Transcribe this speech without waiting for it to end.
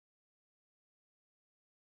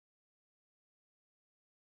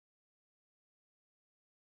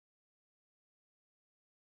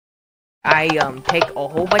I take a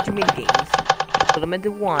whole bunch of mini games, put them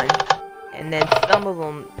into one, and then some of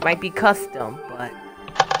them might be custom, but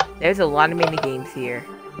there's a lot of mini games here.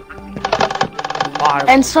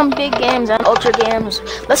 And some big games and ultra games.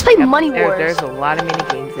 Let's play Money Wars. There's a lot of mini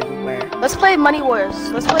games everywhere. Let's play Money Wars.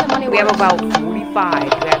 Let's play Money Wars. We have about 45. We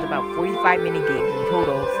have about 45 mini games in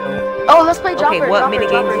total. So. Oh, let's play Dropper. Okay, what mini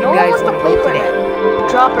games do you no guys one wants to play Fortnite.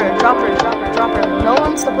 Dropper. No one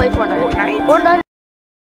wants to play Fortnite.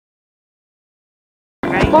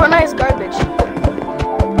 Fortnite is garbage.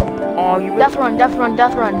 Oh, you really? Death run.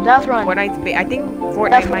 Fortnite's big. I think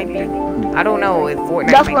Fortnite might be. I don't know if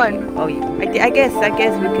Fortnite might be. Oh, I guess we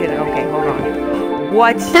could. Okay, hold on.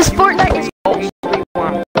 What? This Fortnite is. Oh,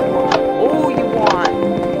 you want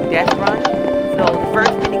Death Run? So the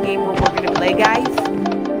first mini game we're gonna play, guys.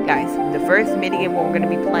 The first mini game we're gonna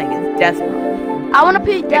be playing is Death Run. I wanna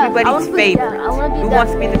be Death. Everybody's favorite. Who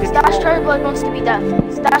wants to be the Stash Cherry Blood wants to be Death.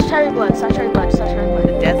 Stash Cherry Blood. The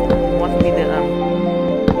Death Run wants to be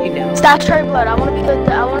the Stash Cherry Blood. I wanna be the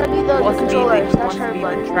controller. Stash Cherry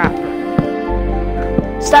Blood. The trapper.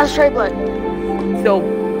 Stash Cherry Blood. So.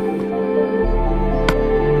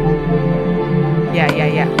 Yeah.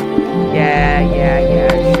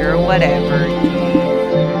 Sure, whatever.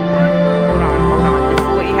 Hold on. This is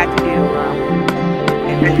what you have to do.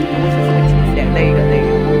 And then there you go.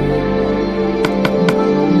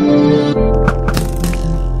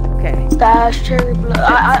 Okay. Stash Cherry Blood.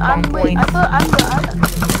 I thought wait, what?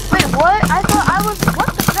 I thought I was. What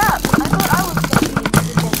the crap? I thought I was.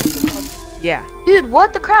 Yeah. Dude,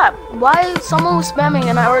 what the crap? Why someone was spamming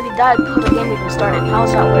and I already died before the game even started?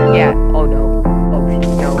 How's that work? Yeah. Oh no. Oh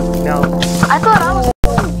no. I thought I was.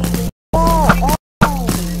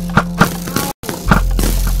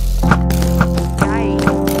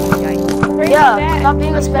 Yeah, stop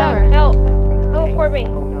being a spammer. Help. Teleport me.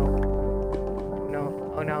 Oh no.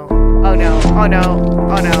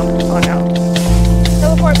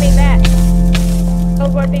 Teleport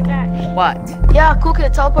me back. What? Yeah, cool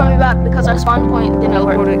kid, teleport me back because our spawn point didn't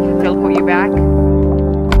work. Teleport you back?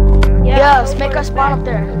 Yeah, let's make our spawn up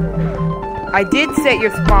there. I did set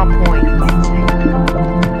your spawn point.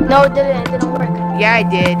 No, it didn't. It didn't work. Yeah, I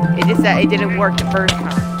did. It just said it didn't work the first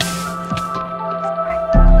time.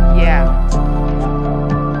 Yeah.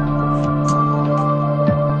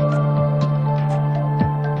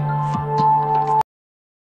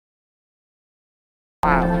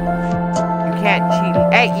 Wow. You can't cheat.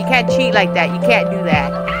 Hey, you can't cheat like that. You can't do that.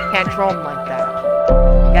 You can't troll them like that.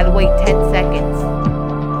 You gotta wait 10 seconds.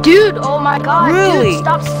 Dude, oh my god. Really? Dude,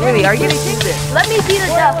 stop spamming. Really? Are you gonna do this? Let me be the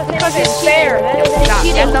death because it's fair. Stop.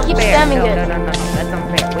 Cheating. That's Keep unfair. spamming No. it. That's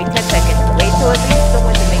unfair. Wait 10 seconds. Wait till at least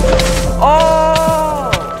someone to make it. Oh!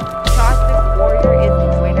 Caustic Warrior is the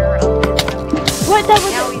winner of this. What? That was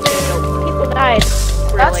Now he's gonna go. people died.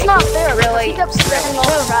 That's not fair. Really? He kept spamming all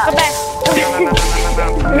the Come crap. back.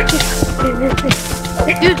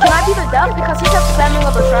 Dude, can I be the death because he kept spamming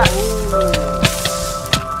all the crap?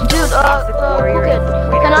 Dude, cool kid.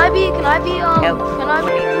 Can I be, We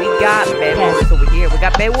got Bed Wars over here. We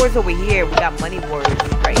got Bed Wars over here. We got Money Wars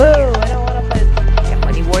right Boo, here. I don't want to play. We got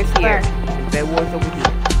Money Wars here. Bed Wars over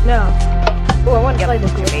here. No. Oh, I want to play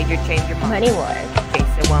this You game. made your change your mind. Money Wars. Okay,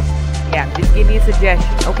 so yeah, just give me a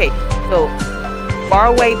suggestion. Okay, so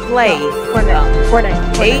Faraway plays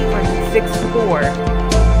Fortnite. 864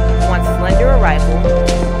 wants Slender a rifle.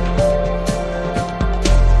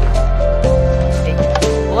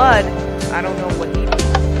 Blood, I don't know what he did.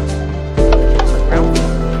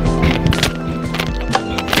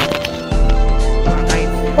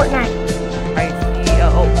 Fortnite.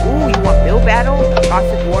 You want Bill Battle?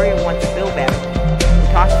 Toxic Warrior wants Bill Battle.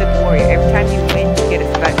 Toxic Warrior. Every time you win, you get a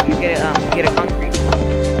concrete.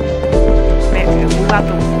 Man, move out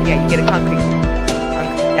the. Yeah, you get a concrete.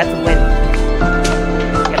 That's a win.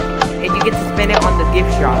 Yep. And you get to spend it on the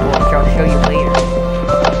gift shop, which I'll show you later.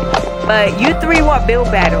 But you three want Bill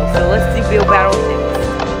Battle, so let's see Bill Battle next.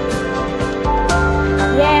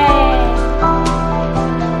 Yay!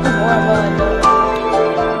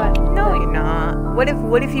 No, you're not.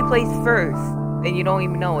 What if he plays first? Then you don't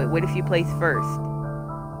even know it. What if he plays first?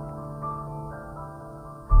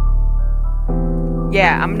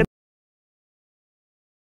 Yeah, I'm gonna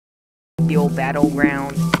the old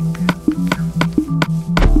battleground.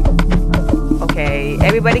 Okay,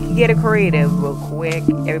 everybody can get a creative real quick.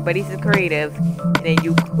 Everybody's a creative, and then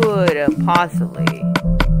you could possibly.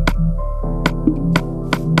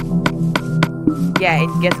 Yeah,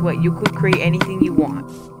 and guess what? You could create anything you want.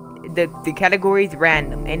 The category is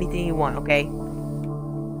random. Anything you want, okay?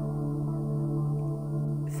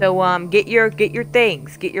 So get your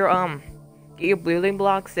things. Get your building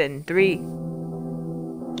blocks and 3.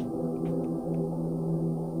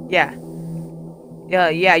 Yeah.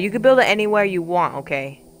 Yeah, you can build it anywhere you want,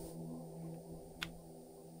 okay?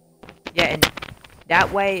 Yeah, and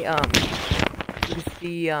that way, you can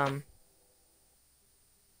see,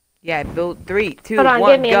 yeah, build 3, 2, Hold on,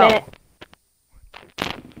 1, give me a go. minute.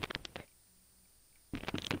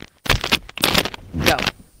 Go.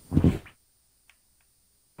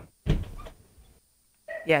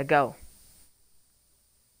 Yeah, go.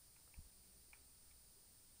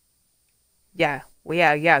 Yeah, well,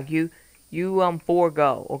 yeah, you, 4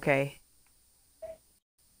 go, okay?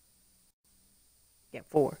 Yeah,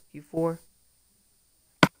 4. You 4?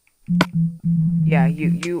 Yeah,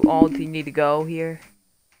 you all need to go here.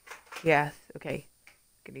 Yes, okay.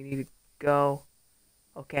 Gonna need to go.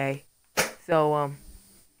 Okay. So,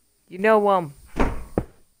 you know,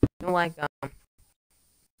 like,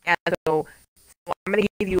 yeah, so I'm gonna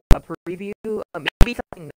give you a preview. Maybe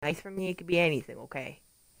something nice for me. It could be anything, okay?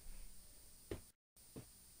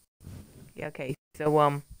 Yeah, okay.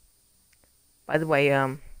 So, by the way,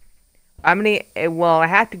 well, I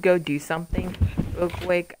have to go do something real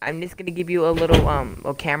quick. I'm just gonna give you a little,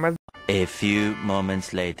 a camera. A few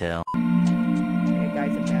moments later. Okay,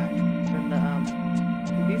 guys, I'm back. I'm gonna,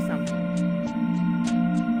 to do something.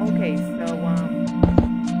 Okay, so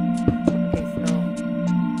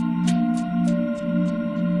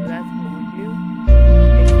that's what we do.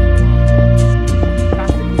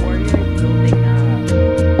 Classic Warrior is building,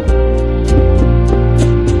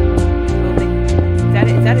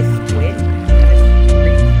 is that a squid? Is that a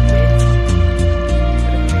green squid?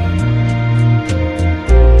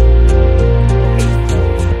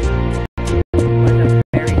 What a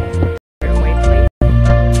very faraway place.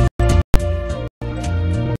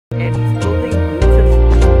 And he's building boots and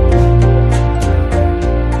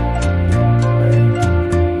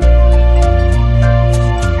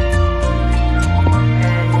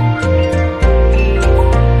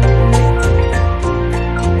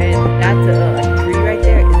that's a tree right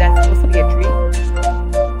there. Is that supposed to be a tree?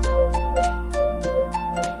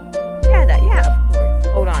 Yeah, of course.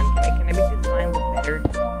 Hold on. Can I make this design look better?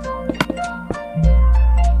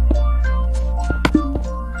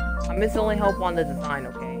 I'm just only help on the design,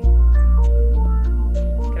 okay?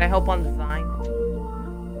 Can I help on the design?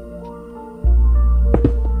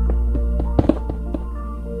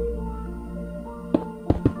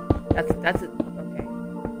 That's it. Okay.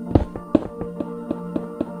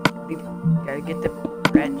 We gotta get the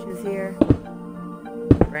branches here.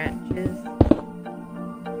 Branches.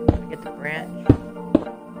 Get the branch.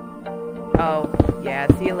 Oh, yeah,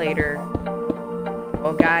 see you later.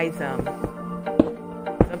 Well, guys, some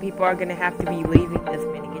people are gonna have to be leaving this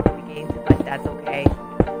minute to the games, but that's okay.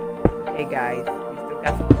 Hey, guys, we still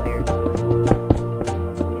got some players.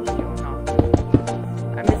 It's showing off.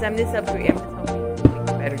 I'm just upgrading. I'm just hoping to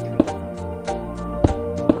make better trees.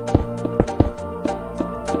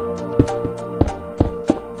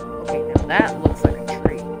 Okay, now that looks like a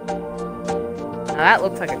tree. Now that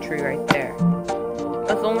looks like a tree right there.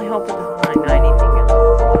 Let's only help with the design, not anything else.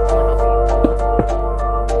 I'll help you.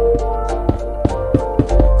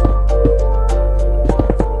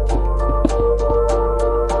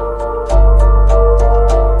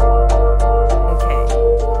 Okay.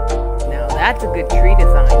 Now that's a good tree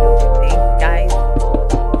design, don't you think, guys?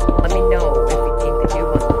 Let me know if you think the new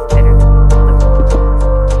one was better than the other one.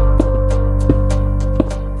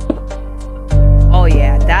 Oh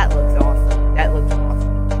yeah, that looks awesome. That looks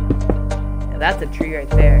awesome. Now that's a tree right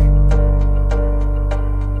there.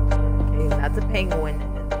 Okay, that's a penguin,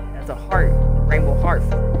 and that's a heart, rainbow heart.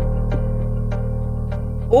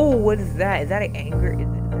 Oh, what is that? Is that an anger? Is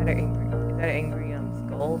that an angry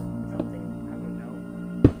skull? Something? I don't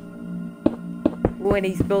know. Oh, and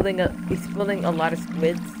he's building a lot of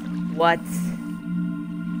squids. What?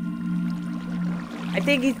 I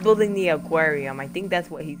think he's building the aquarium. I think that's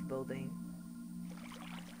what he's building.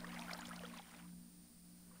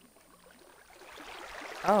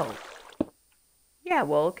 Oh. Yeah,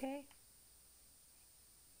 well, okay.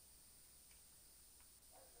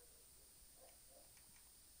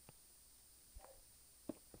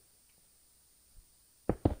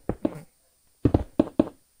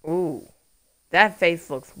 Ooh. That face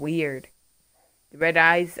looks weird. The red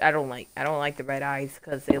eyes, I don't like the red eyes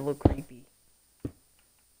because they look creepy.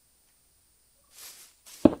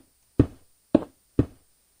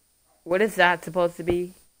 What is that supposed to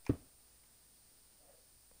be?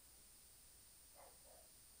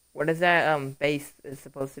 What is that base is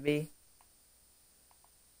supposed to be?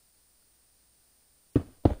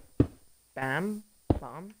 Bomb?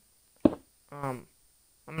 I'm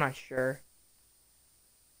not sure.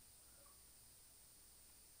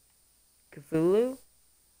 Cthulhu?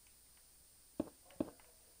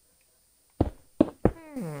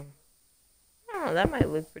 Oh, that might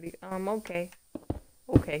look pretty. Okay.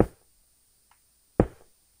 Okay.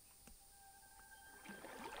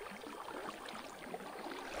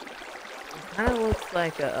 Kind of looks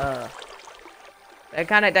like a that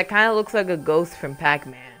kind of looks like a ghost from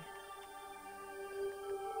Pac-Man.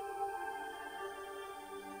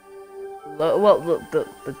 Well, the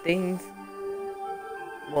things.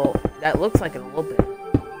 Well, that looks like it a little bit.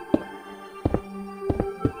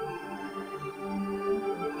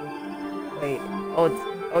 Wait.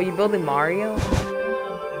 Oh, you building Mario?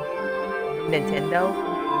 Nintendo?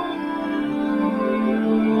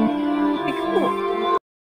 Pretty cool.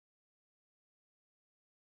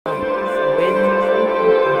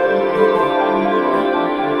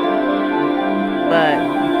 But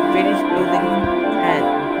finish building 10,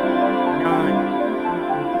 9,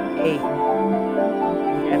 8,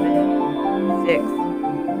 7, 6,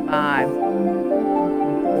 5,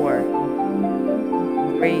 4,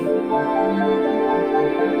 3, 2,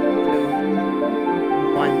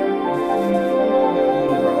 1,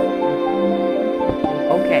 0.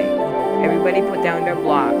 Okay, everybody put down their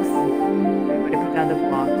blocks. Everybody put down their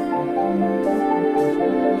blocks.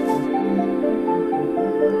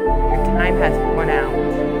 Your time has run out.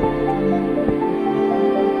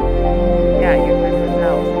 Yeah, your time runs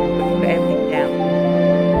out. Put everything down.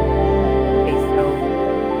 Okay, so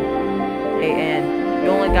and you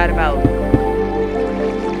only got about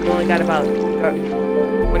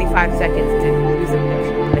 25 seconds to do some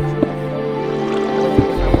finishing touches.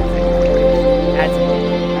 That's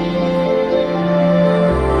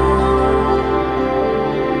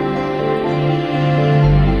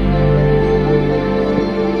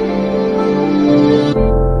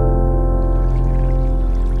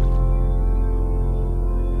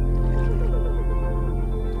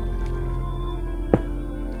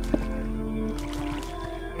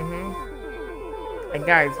And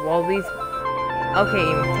guys, while these...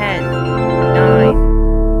 Okay, 10, 9,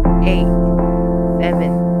 8,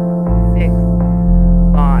 7, 6,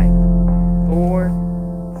 5, 4,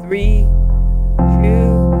 3, 2,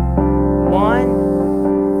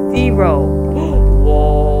 1, 0.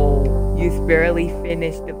 Whoa, you barely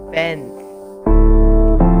finished the fence. Okay,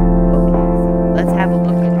 so let's have a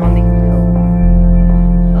look on these buildings.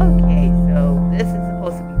 Okay, so this is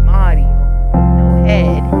supposed to be Mario with no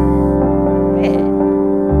head.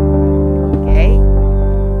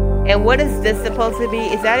 And what is this supposed to be?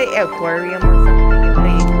 Is that an aquarium or something?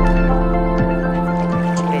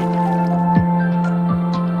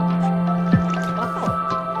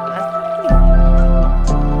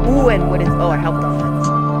 Ooh, and what is... Oh, I helped on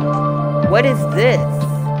that. What is this?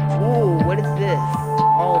 Ooh, what is this?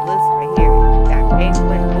 All this right here. That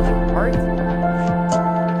penguin holding heart?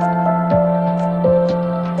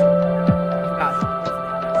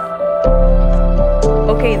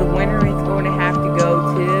 Okay, the winner is going to have to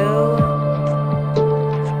go to...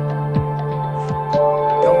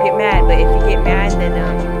 Don't get mad, but if you get mad, then,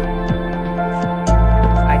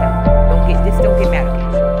 I don't get mad, okay?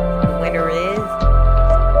 The winner is...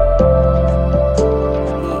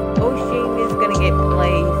 The ocean is going to get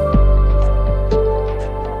placed...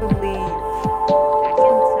 Probably...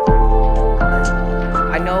 second.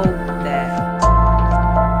 I know that...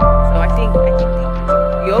 So I think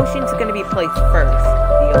the ocean's going to be placed first.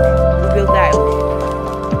 Who built that ocean?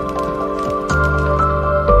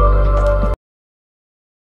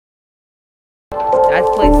 That's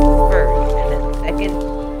placed first, and then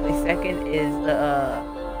the second is the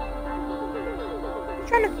I'm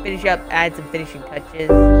trying to finish up, add some finishing touches.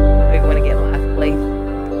 We want to get last place.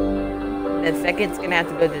 And then second's gonna have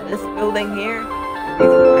to go to this building here.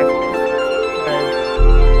 Looks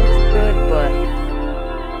good, but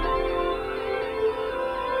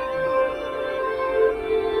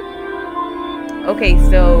okay,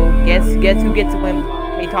 so guess who gets to win?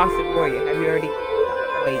 Hey, toss it for you. Have you already?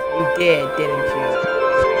 Wait, you did, didn't you?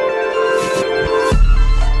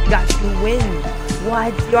 You got 2 wins.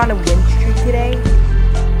 What? You're on a win streak today?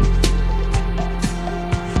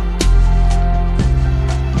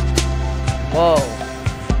 Whoa.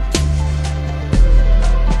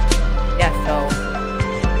 Yeah, so.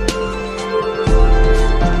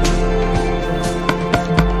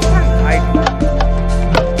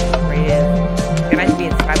 Can I be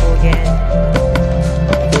in tribal again?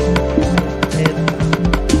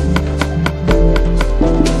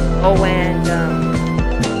 Oh, and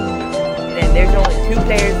then there's only 2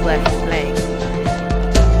 players left playing.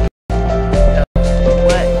 So,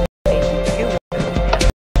 what do you want?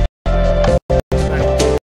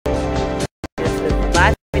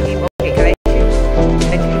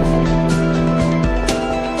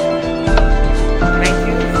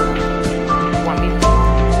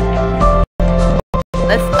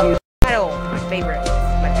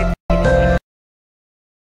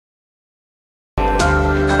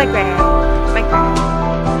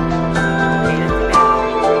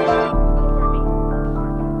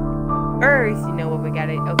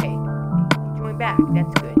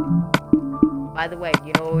 That's good. By the way,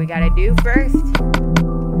 you know what we gotta do first?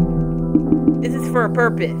 This is for a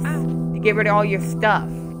purpose. To get rid of all your stuff.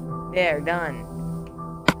 There, done.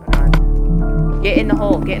 Get in the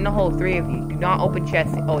hole. Get in the hole, 3 of you. Do not open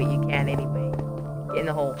chests. Oh, you can anyway. Get in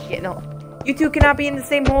the hole. Get in the hole. You two cannot be in the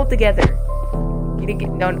same hole together. You didn't get...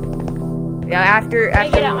 No. Now, after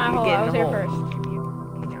get out my hole. get I in was the here hole. first.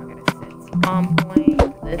 Okay, now I'm gonna set spawn point.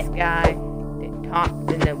 This guy.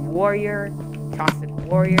 Then the warrior. Toxic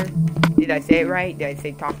warrior. Did I say it right? Did I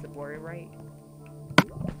say toxic warrior right?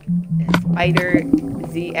 And spider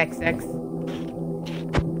ZXX.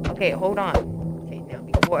 Okay, hold on. Okay, now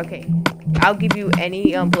before. Okay, I'll give you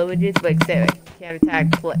any privileges, but except can't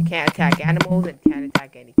attack animals and can't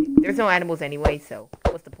attack anything. There's no animals anyway, so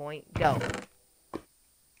what's the point? Go.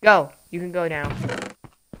 Go. You can go now.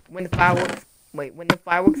 When the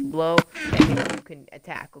fireworks blow, that means you can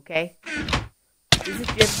attack. Okay. This is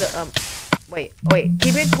just the Wait.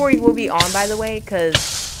 Keep inventory will be on, by the way, cause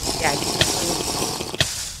yeah.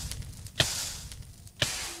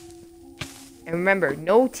 And remember,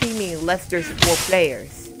 no teaming unless there's 4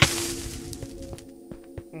 players.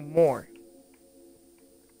 More.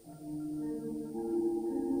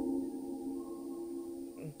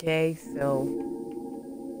 Okay, so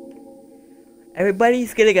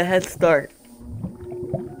everybody's getting a head start.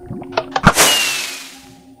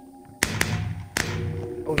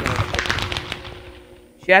 Oh no.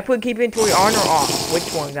 Should I put keep inventory on or off? Which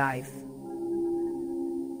one, guys?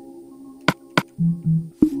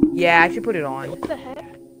 Yeah, I should put it on. What the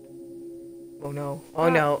heck? Oh no. Oh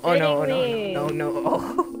no. Oh no. Oh no. No.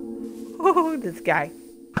 Oh, this guy.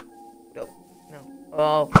 No.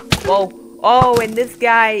 Oh. Whoa. Oh, and this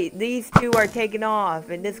guy. These two are taking off,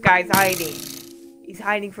 and this guy's hiding. He's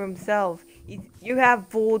hiding for himself. You have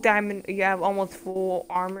full diamond. You have almost full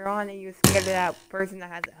armor on, and you're scared of that person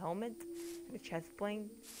that has a helmet and a chest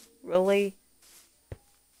plate. Really?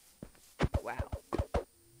 Wow.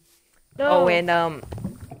 No. Oh, and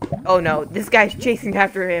oh no, this guy's chasing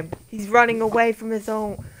after him. He's running away from his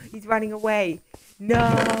own. He's running away.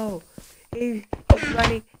 No. He's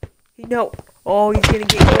running. No. Oh, he's gonna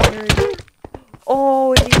get cornered.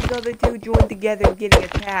 Oh, and these other two joined together getting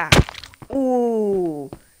attacked. Ooh.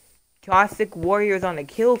 Toxic warrior's on a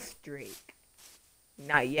kill streak.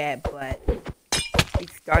 Not yet, but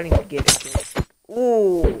he's starting to get a kill streak.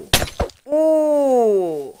 Ooh.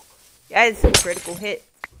 Ooh. That is some critical hits.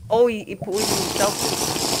 Oh, he poisoned himself.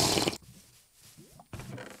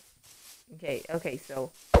 Okay,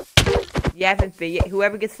 so you haven't figured.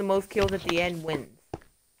 Whoever gets the most kills at the end wins.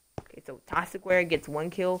 Okay, so Toxic Warrior gets 1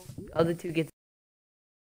 kill, the other 2 gets.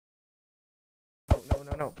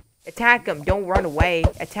 No. Attack him! Don't run away.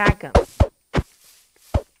 Attack him.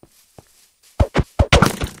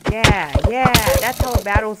 Yeah. That's how a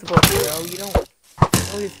battle's supposed to go. You don't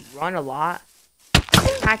just run a lot.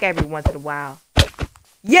 Attack every once in a while.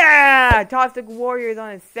 Yeah! Toxic Warrior is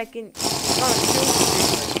on his second. He's on a kill streak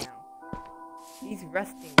right now. He's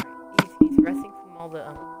resting. He's resting from all the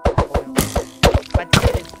But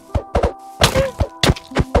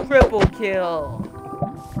triple kill.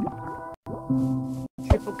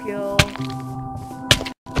 Triple kill.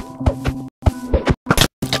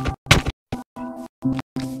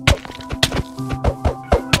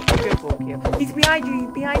 Triple kill. He's behind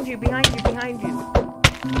you. Behind you.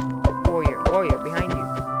 Warrior, behind you.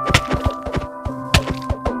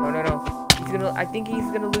 No. I think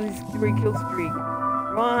he's gonna lose 3 kill streak.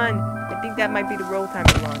 Run! I think that might be the real time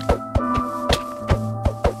to run.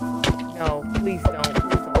 No, please don't.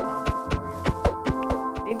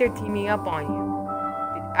 I think they're teaming up on you.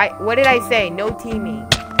 What did I say? No teaming.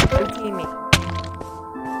 No teaming.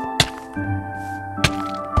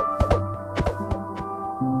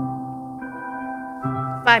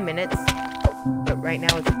 Five minutes. But right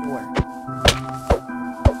now it's 4.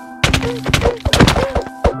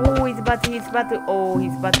 Oh, he's about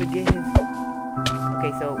to get his.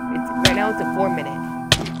 Okay, so right now it's a 4 minute.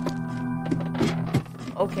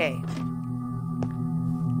 Okay.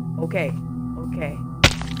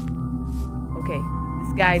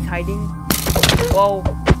 This guy's hiding. Whoa.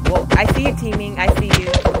 I see you teaming. I see you.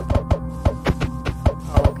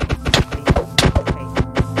 Oh, okay.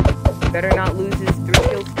 Better not lose his 3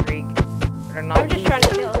 kill streak. I'm just trying to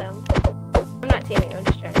kill him. I'm not teaming. I'm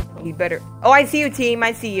just trying to kill him. You better. Oh, I see you, team.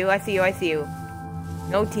 I see you.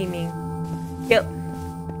 No teaming. Kill.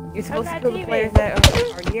 You're supposed to kill the players that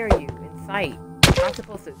are near you, in sight. You're not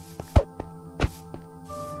supposed to.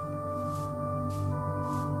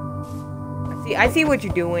 I see what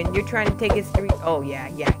you're doing. You're trying to take his 3. Oh, yeah.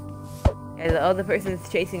 And the other person's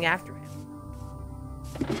chasing after him.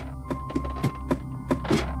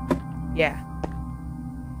 Yeah.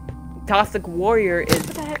 Toxic Warrior is...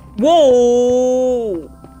 What the heck? Whoa!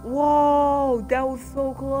 Whoa! That was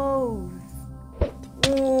so close!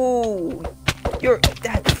 Ooh!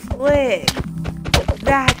 That's slick!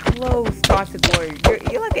 That close, Toxic Warrior.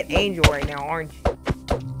 You're like an angel right now, aren't you?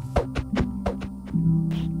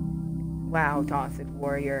 Wow, Toxic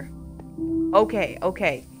Warrior. Okay.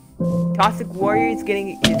 Toxic Warrior is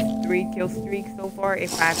getting his 3 kill streak so far,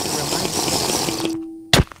 if I have to remind you.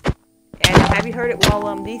 And have you heard it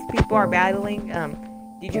while these people are battling?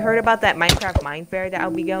 Did you heard about that Minecraft Minefaire that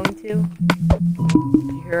I'll be going to? Did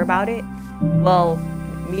you hear about it? Well,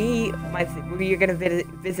 we're gonna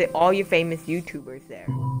visit all your famous YouTubers there.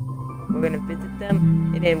 We're gonna visit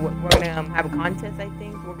them, and then we're gonna have a contest. I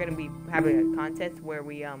think we're gonna be having a contest where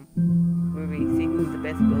we see who's the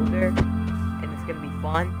best builder, and it's gonna be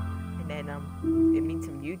fun. And then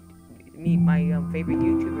meet my favorite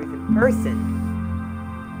YouTubers in person.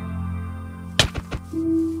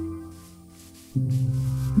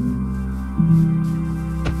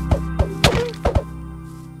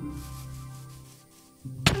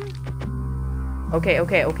 Okay.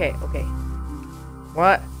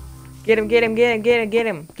 What? Get him.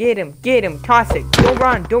 Toxic. Don't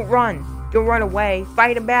run away.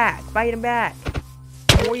 Fight him back.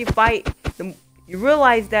 The more you fight, you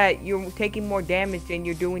realize that you're taking more damage than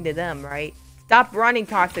you're doing to them, right? Stop running,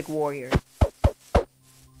 Toxic Warrior.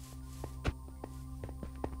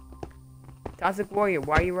 Toxic Warrior,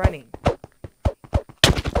 why are you running?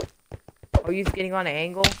 Oh, you're just getting on an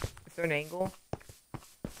angle? A certain angle?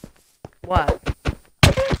 What?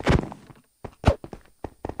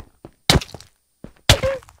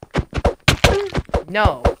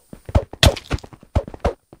 No.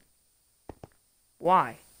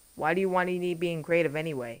 Why? Why do you want to need being creative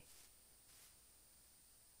anyway?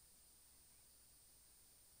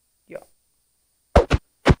 Yo.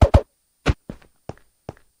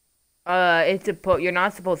 You're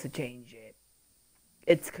not supposed to change it.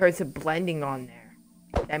 It's cursive blending on there.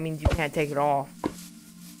 That means you can't take it off.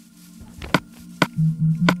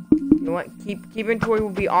 You know what? Keep inventory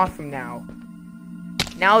will be off from now.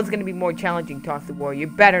 Now it's gonna be more challenging, Toxic Warrior. You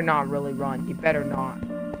better not really run. You better not.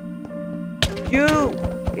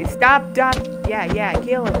 Stop. Yeah,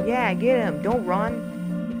 kill him. Yeah, get him. Don't run.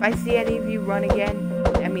 If I see any of you run again,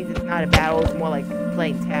 that means it's not a battle. It's more like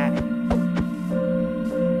playing tag.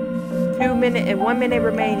 1 minute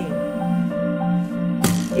remaining.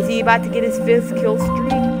 Is he about to get his 5th kill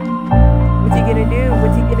streak? What's he gonna do?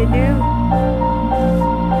 Is he gonna get his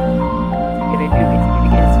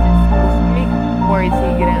 5th kill streak? Or is he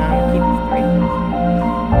gonna keep his 3?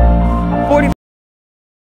 40.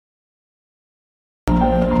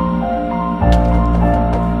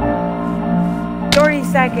 30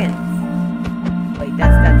 seconds. Wait,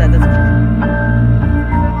 that's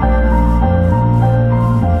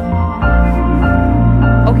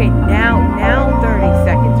okay, now 30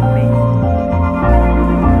 seconds remaining.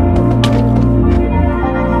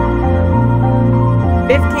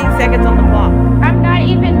 15 seconds on the clock. I'm not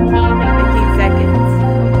even teaming. 15 seconds.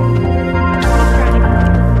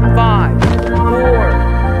 5, 4,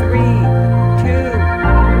 3,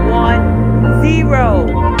 2, 1, 0.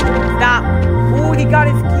 Stop. Ooh, he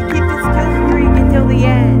keeps his kill streak until the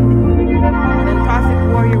end. So Toxic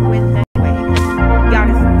Warrior wins anyway. He got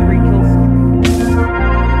his 3 kill streak.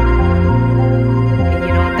 And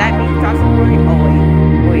you know what that means, Toxic Warrior?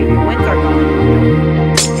 Oh wait, the wins are gone.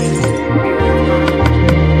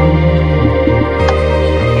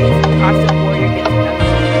 Toxic Warrior gets another.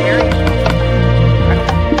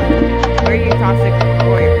 Where are you, Toxic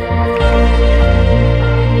Warrior?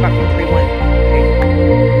 Fucking 3 wins. Okay.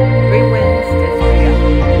 3 wins.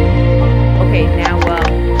 Okay,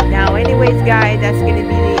 now anyways, guys, that's gonna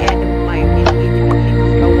be the end of my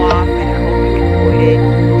show off, and I hope you enjoyed it.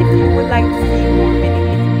 If you would like to see